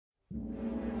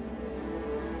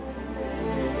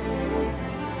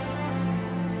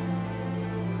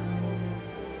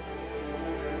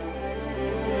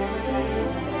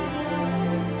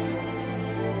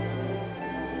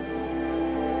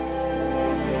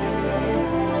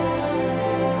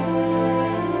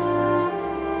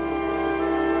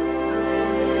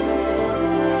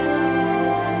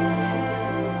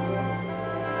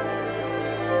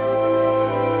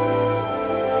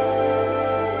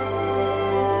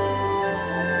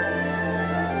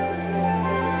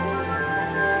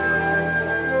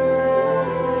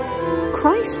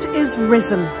Christ is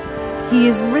risen. He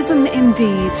is risen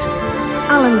indeed.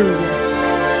 Alleluia.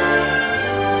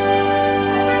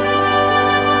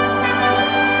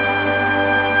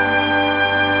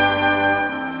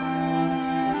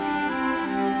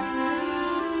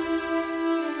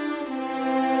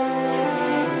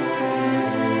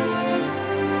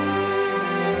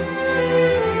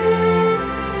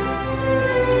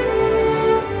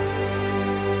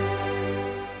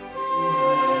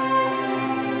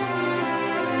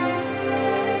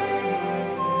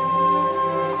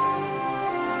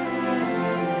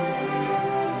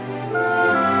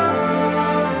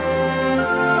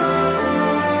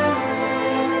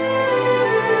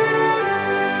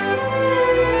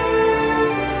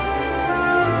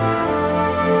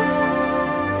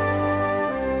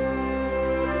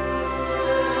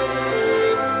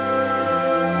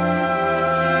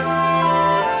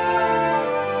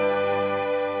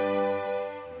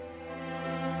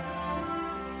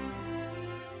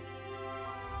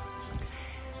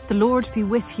 The Lord be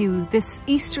with you this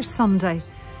Easter Sunday,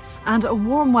 and a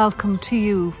warm welcome to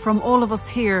you from all of us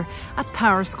here at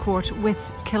Powerscourt with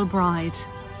Kilbride.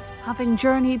 Having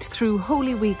journeyed through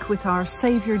Holy Week with our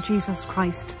Saviour Jesus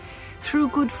Christ, through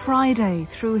Good Friday,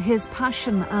 through his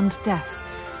passion and death,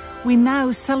 we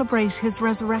now celebrate his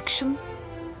resurrection.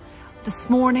 This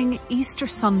morning, Easter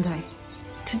Sunday.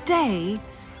 Today,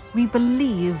 we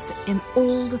believe in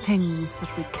all the things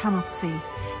that we cannot see.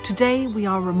 Today we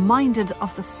are reminded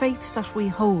of the faith that we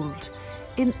hold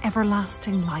in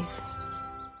everlasting life.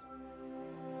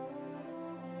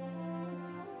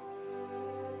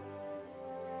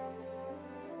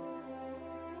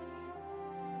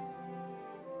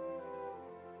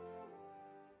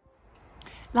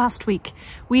 Last week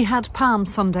we had Palm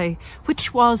Sunday,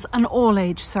 which was an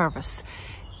all-age service.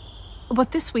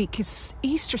 But this week is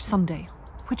Easter Sunday,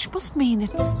 which must mean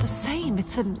it's the same.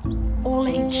 It's an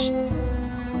all-age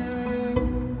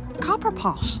copper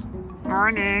pot.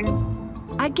 Morning.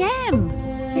 Again.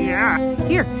 Yeah.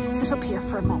 Here, sit up here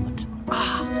for a moment.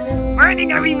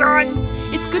 Morning, everyone.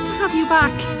 It's good to have you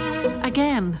back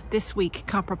again this week,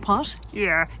 Copper Pot.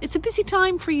 Yeah. It's a busy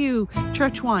time for you,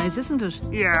 church-wise, isn't it?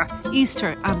 Yeah.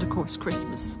 Easter and, of course,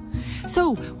 Christmas.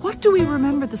 So, what do we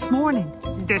remember this morning?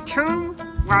 The tomb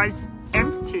was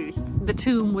empty. The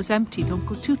tomb was empty. Don't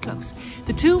go too close.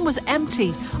 The tomb was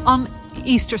empty on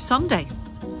Easter Sunday.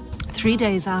 3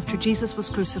 days after Jesus was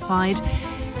crucified,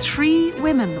 3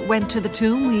 women went to the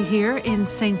tomb, we hear in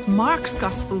St. Mark's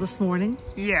Gospel this morning.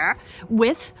 Yeah.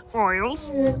 With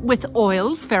Oils. With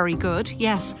oils, very good,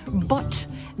 yes. But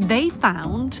they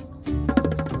found...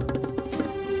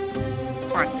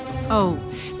 What? Oh,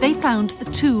 they found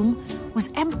the tomb was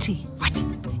empty. What?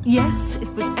 Yes, it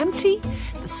was empty.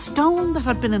 The stone that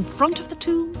had been in front of the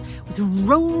tomb was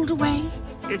rolled away.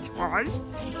 It was?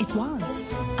 It was.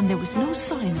 And there was no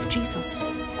sign of Jesus.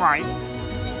 Why?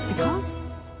 Because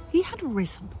he had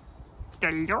risen.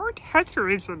 The Lord has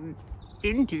risen.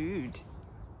 Indeed.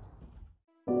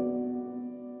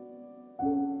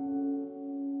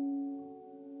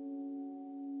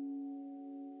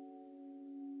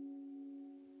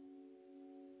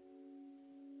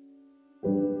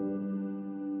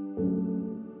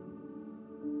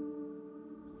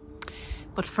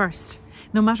 But first,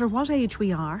 no matter what age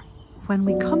we are, when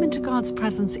we come into God's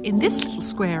presence in this little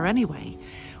square anyway,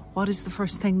 what is the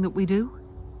first thing that we do?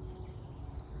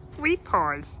 We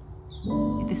pause.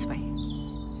 This way.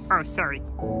 Oh, sorry.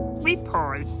 We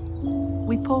pause.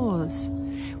 We pause.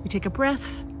 We take a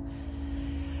breath.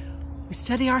 We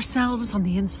steady ourselves on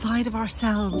the inside of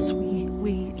ourselves. We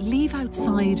leave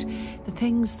outside the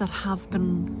things that have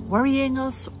been worrying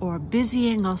us or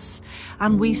busying us,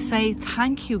 and we say,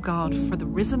 thank you, God, for the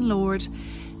risen Lord.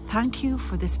 Thank you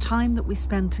for this time that we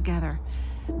spend together.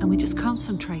 And we just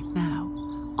concentrate now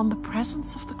on the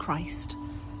presence of the Christ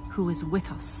who is with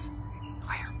us.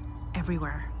 Where?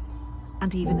 Everywhere.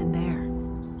 And even in there.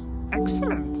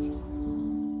 Excellent.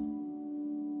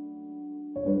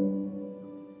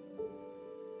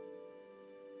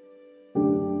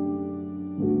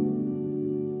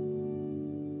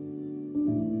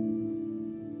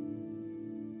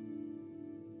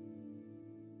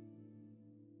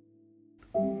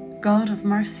 God of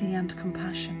mercy and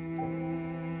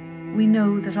compassion, we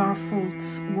know that our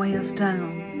faults weigh us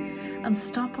down and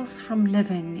stop us from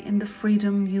living in the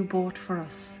freedom you bought for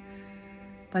us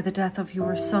by the death of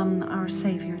your Son, our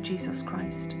Saviour, Jesus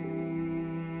Christ.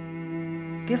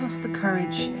 Give us the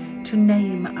courage to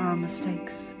name our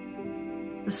mistakes,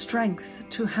 the strength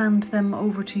to hand them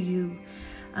over to you,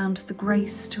 and the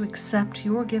grace to accept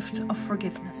your gift of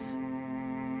forgiveness.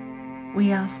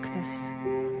 We ask this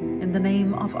in the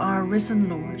name of our risen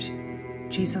Lord,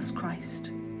 Jesus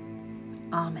Christ.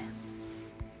 Amen.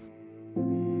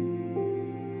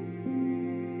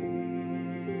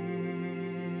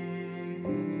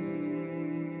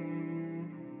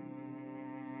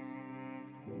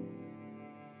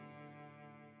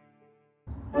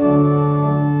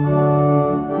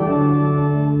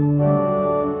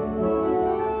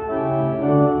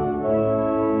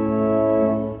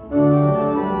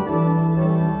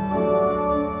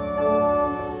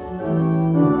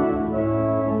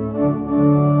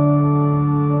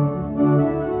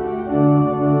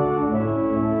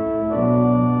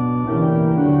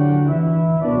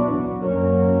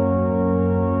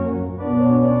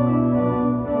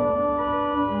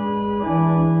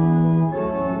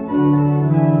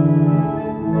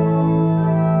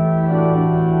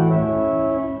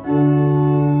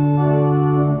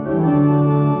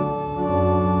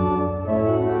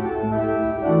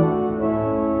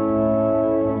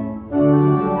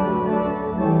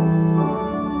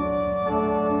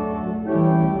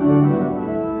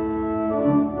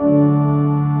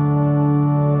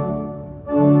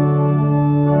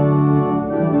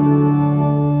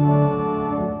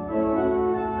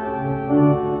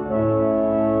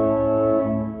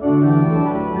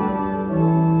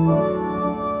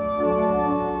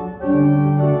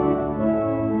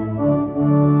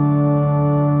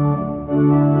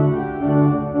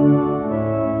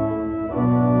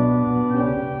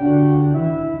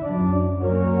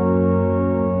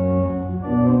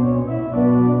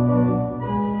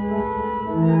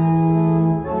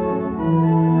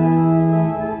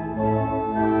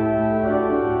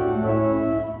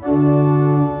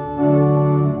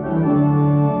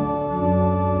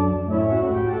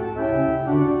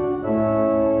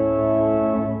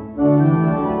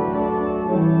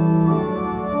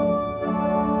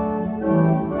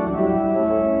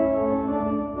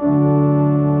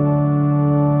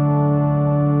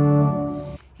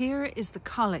 Is the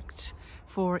collect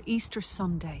for Easter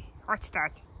Sunday. What's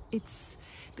that?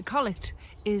 The collect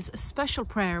is a special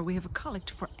prayer. We have a collect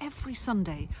for every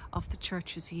Sunday of the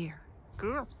church's year.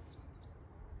 Cool.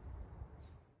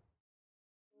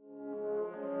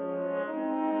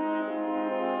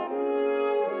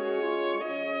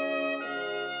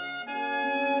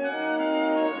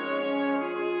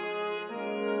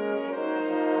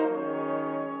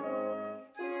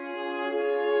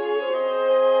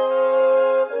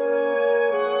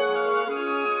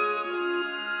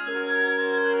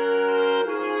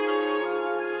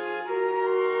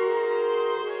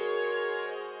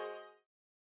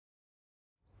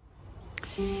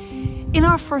 In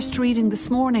our first reading this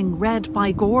morning, read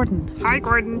by Gordon. Hi,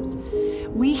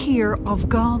 Gordon. We hear of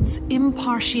God's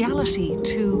impartiality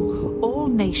to all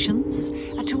nations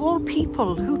and to all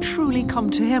people who truly come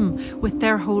to Him with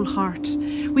their whole heart.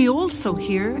 We also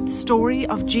hear the story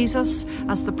of Jesus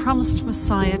as the promised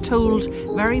Messiah, told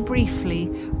very briefly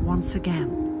once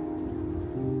again.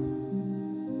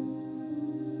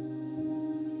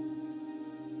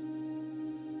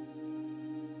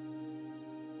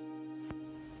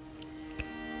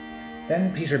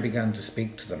 Then Peter began to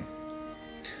speak to them.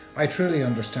 I truly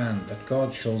understand that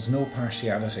God shows no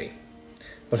partiality,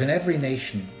 but in every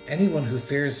nation, anyone who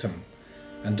fears Him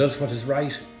and does what is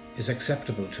right is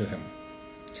acceptable to Him.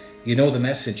 You know the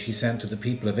message He sent to the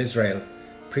people of Israel,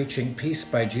 preaching peace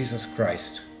by Jesus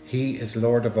Christ. He is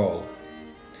Lord of all.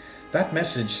 That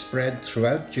message spread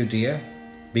throughout Judea,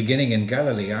 beginning in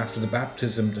Galilee after the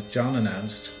baptism that John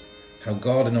announced, how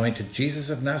God anointed Jesus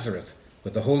of Nazareth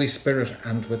with the Holy Spirit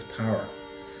and with power,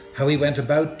 how He went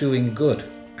about doing good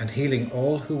and healing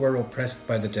all who were oppressed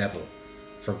by the devil,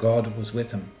 for God was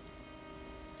with Him.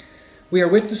 We are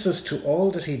witnesses to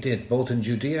all that He did, both in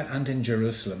Judea and in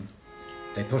Jerusalem.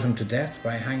 They put Him to death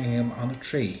by hanging Him on a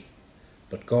tree,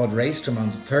 but God raised Him on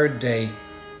the third day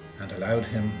and allowed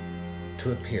Him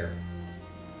to appear.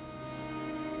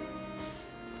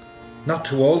 Not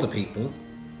to all the people,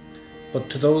 but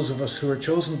to those of us who are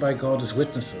chosen by God as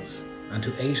witnesses, and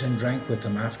who ate and drank with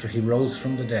Him after He rose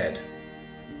from the dead.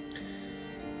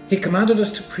 He commanded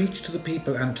us to preach to the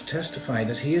people and to testify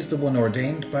that He is the one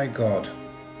ordained by God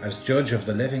as judge of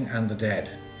the living and the dead.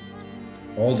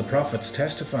 All the prophets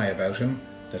testify about Him,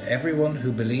 that everyone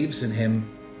who believes in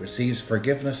Him receives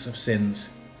forgiveness of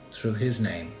sins through His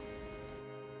name.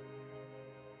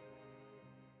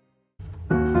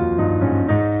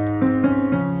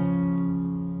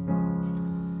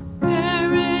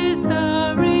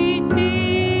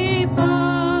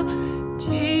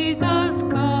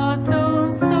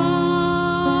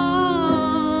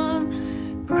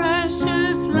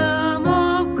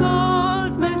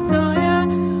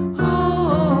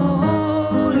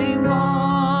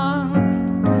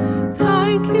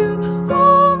 Thank you.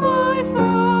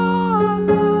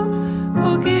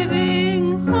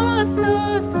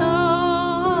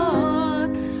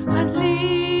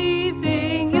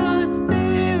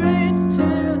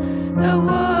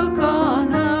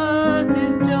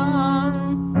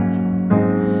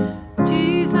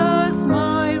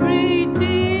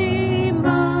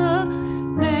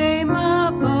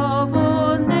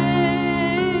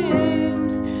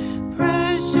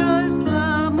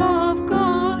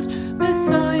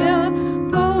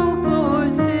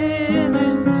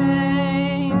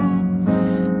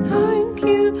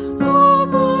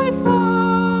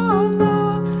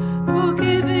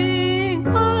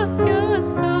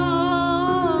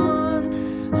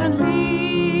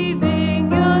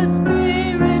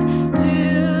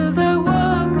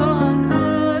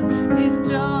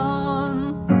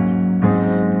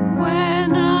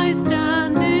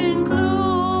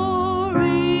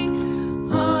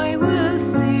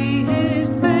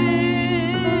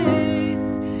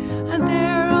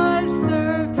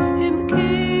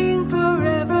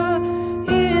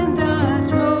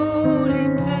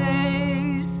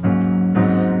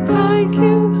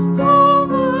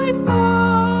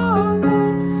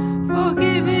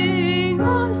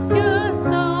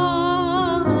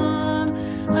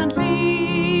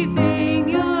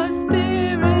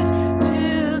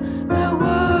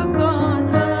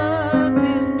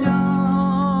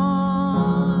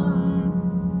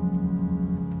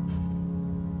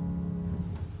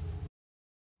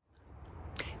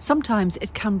 Sometimes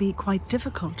it can be quite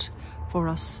difficult for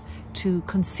us to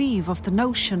conceive of the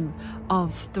notion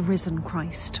of the risen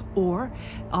Christ or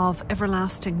of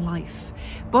everlasting life.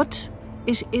 But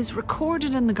it is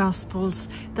recorded in the Gospels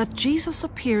that Jesus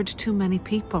appeared to many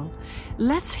people.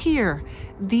 Let's hear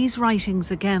these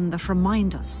writings again that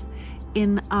remind us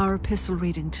in our epistle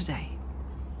reading today.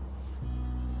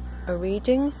 A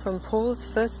reading from Paul's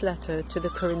first letter to the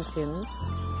Corinthians,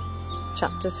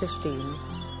 chapter 15,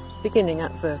 beginning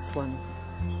at verse 1.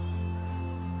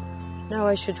 Now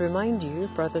I should remind you,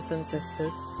 brothers and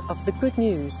sisters, of the good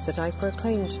news that I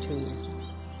proclaimed to you,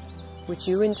 which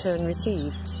you in turn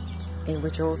received, in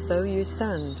which also you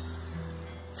stand,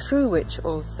 through which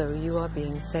also you are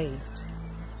being saved,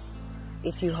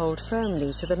 if you hold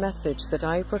firmly to the message that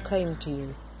I proclaimed to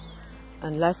you,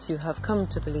 unless you have come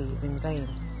to believe in vain.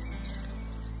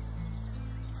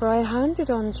 For I handed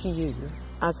on to you,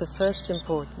 as of first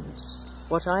importance,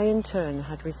 what I in turn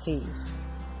had received,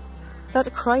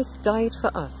 that Christ died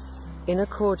for us in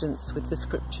accordance with the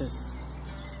Scriptures,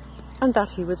 and that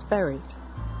he was buried,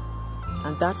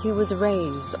 and that he was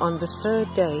raised on the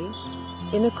third day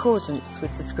in accordance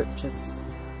with the Scriptures,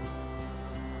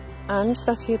 and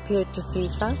that he appeared to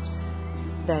Cephas,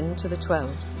 then to the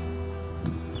 12.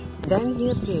 Then he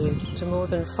appeared to more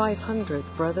than 500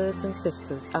 brothers and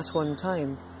sisters at one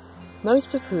time,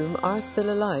 most of whom are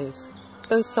still alive,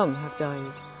 though some have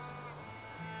died.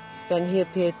 Then he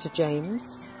appeared to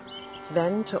James,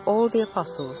 then to all the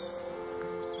apostles.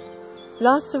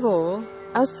 Last of all,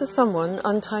 as to someone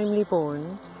untimely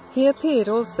born, he appeared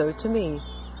also to me.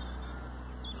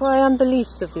 For I am the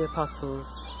least of the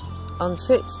apostles,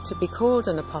 unfit to be called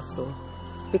an apostle,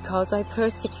 because I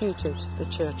persecuted the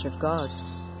church of God.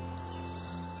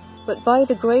 But by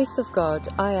the grace of God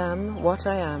I am what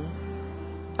I am,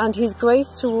 and his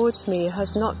grace towards me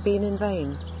has not been in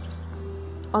vain.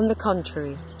 On the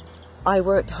contrary, I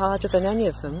worked harder than any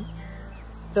of them,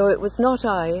 though it was not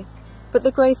I, but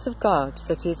the grace of God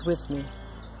that is with me.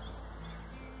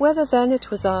 Whether then it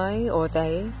was I or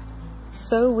they,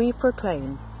 so we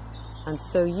proclaim, and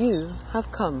so you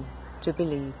have come to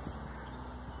believe.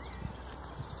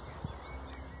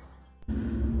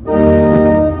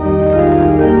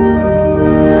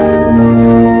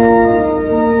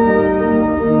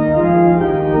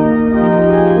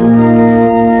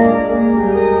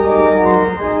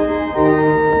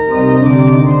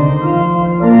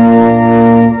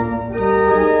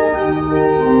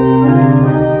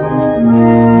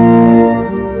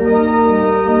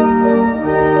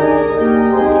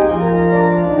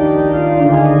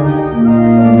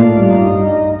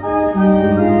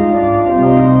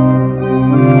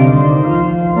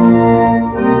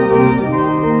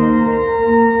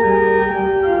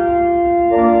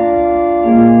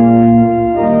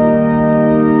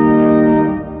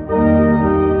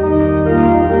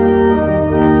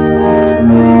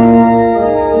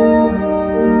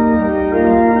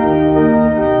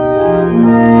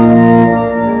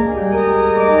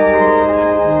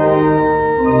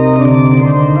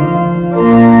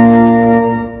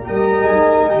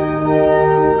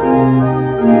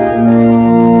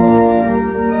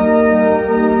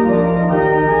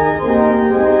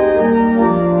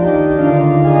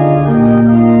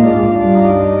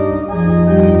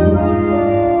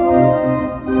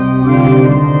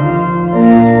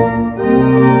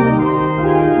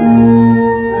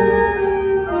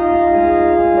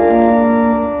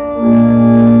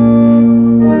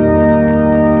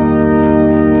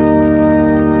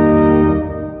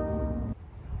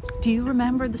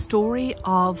 The story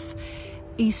of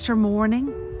Easter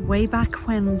morning, way back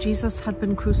when Jesus had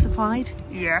been crucified?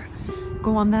 Yeah.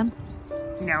 Go on then.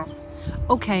 No.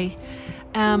 Okay.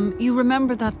 You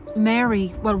remember that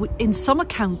Mary, well, in some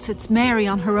accounts it's Mary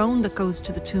on her own that goes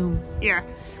to the tomb. Yeah.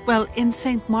 Well, in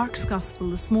St. Mark's Gospel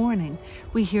this morning,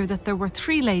 we hear that there were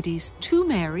 3 ladies, 2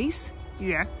 Marys,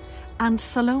 Yeah. and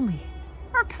Salome.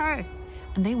 Okay.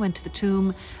 And they went to the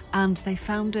tomb and they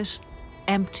found it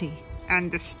empty.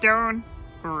 And the stone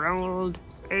rolled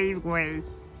away.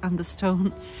 And the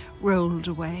stone rolled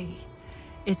away.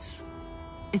 It's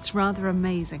rather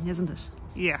amazing, isn't it?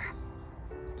 Yeah.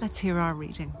 Let's hear our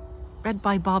reading, read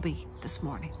by Bobby this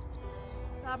morning.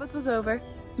 Sabbath was over.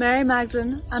 Mary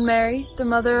Magdalene and Mary, the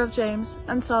mother of James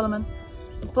and Solomon,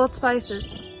 bought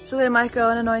spices so they might go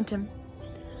and anoint him.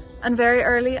 And very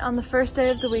early on the first day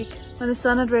of the week, when the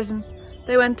sun had risen,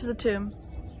 they went to the tomb.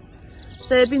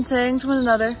 They had been saying to one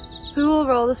another, "Who will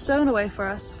roll the stone away for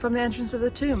us from the entrance of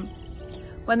the tomb?"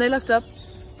 When they looked up,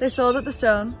 they saw that the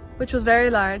stone, which was very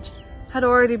large, had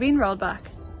already been rolled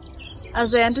back.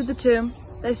 As they entered the tomb,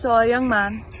 they saw a young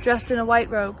man, dressed in a white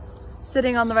robe,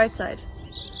 sitting on the right side.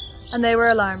 and they were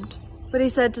alarmed. But he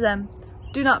said to them,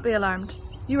 "Do not be alarmed.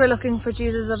 You are looking for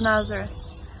Jesus of Nazareth,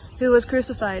 who was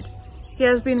crucified. He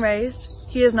has been raised.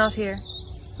 He is not here.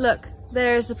 Look,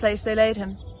 there is the place they laid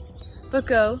him. But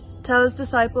go, tell his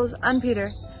disciples and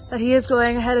Peter that he is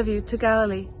going ahead of you to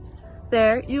Galilee.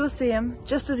 There you will see him,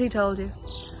 just as he told you."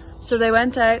 So they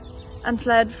went out and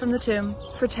fled from the tomb,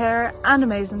 for terror and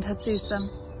amazement had seized them.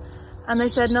 And they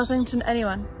said nothing to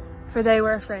anyone, for they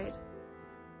were afraid.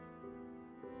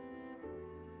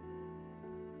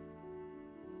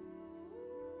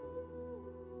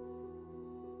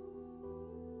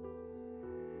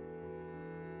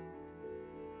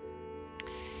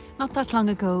 Not that long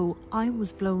ago, I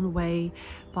was blown away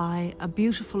by a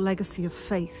beautiful legacy of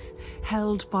faith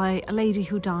held by a lady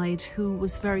who died who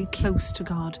was very close to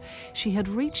God. She had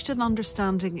reached an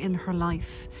understanding in her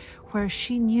life where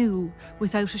she knew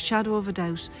without a shadow of a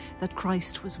doubt that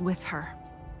Christ was with her.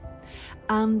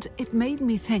 And it made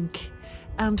me think,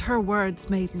 and her words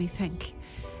made me think,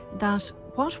 that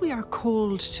what we are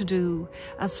called to do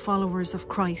as followers of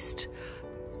Christ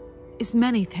is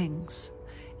many things.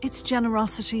 It's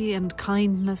generosity and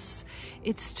kindness.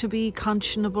 It's to be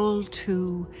conscionable,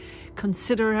 to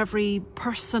consider every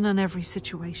person and every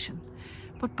situation.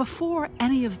 But before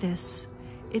any of this,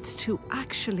 it's to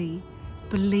actually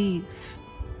believe.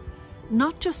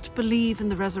 Not just believe in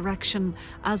the resurrection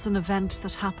as an event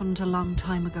that happened a long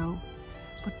time ago,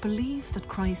 but believe that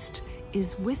Christ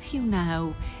is with you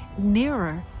now,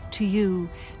 nearer to you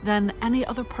than any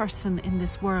other person in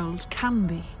this world can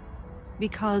be,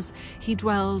 because he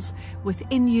dwells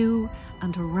within you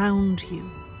and around you.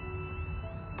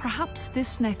 Perhaps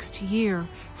this next year,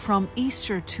 from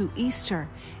Easter to Easter,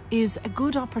 is a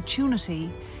good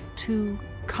opportunity to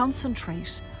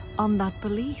concentrate on that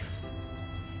belief.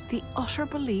 The utter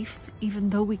belief, even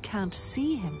though we can't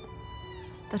see him,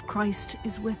 that Christ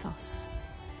is with us.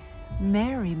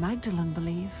 Mary Magdalene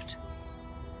believed.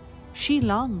 She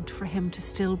longed for him to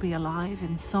still be alive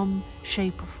in some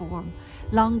shape or form,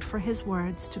 longed for his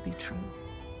words to be true.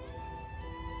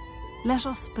 Let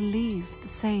us believe the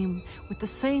same, with the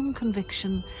same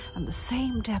conviction and the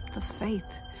same depth of faith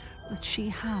that she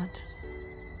had,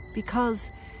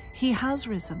 because he has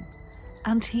risen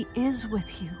and he is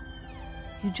with you.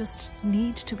 You just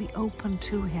need to be open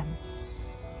to him.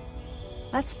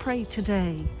 Let's pray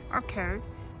today Okay.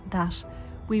 that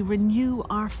we renew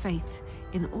our faith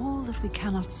in all that we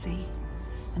cannot see,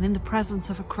 and in the presence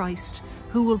of a Christ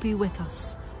who will be with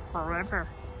us. Forever.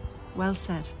 Well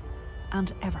said,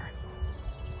 and ever.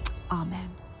 Amen.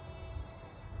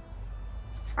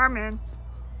 Amen.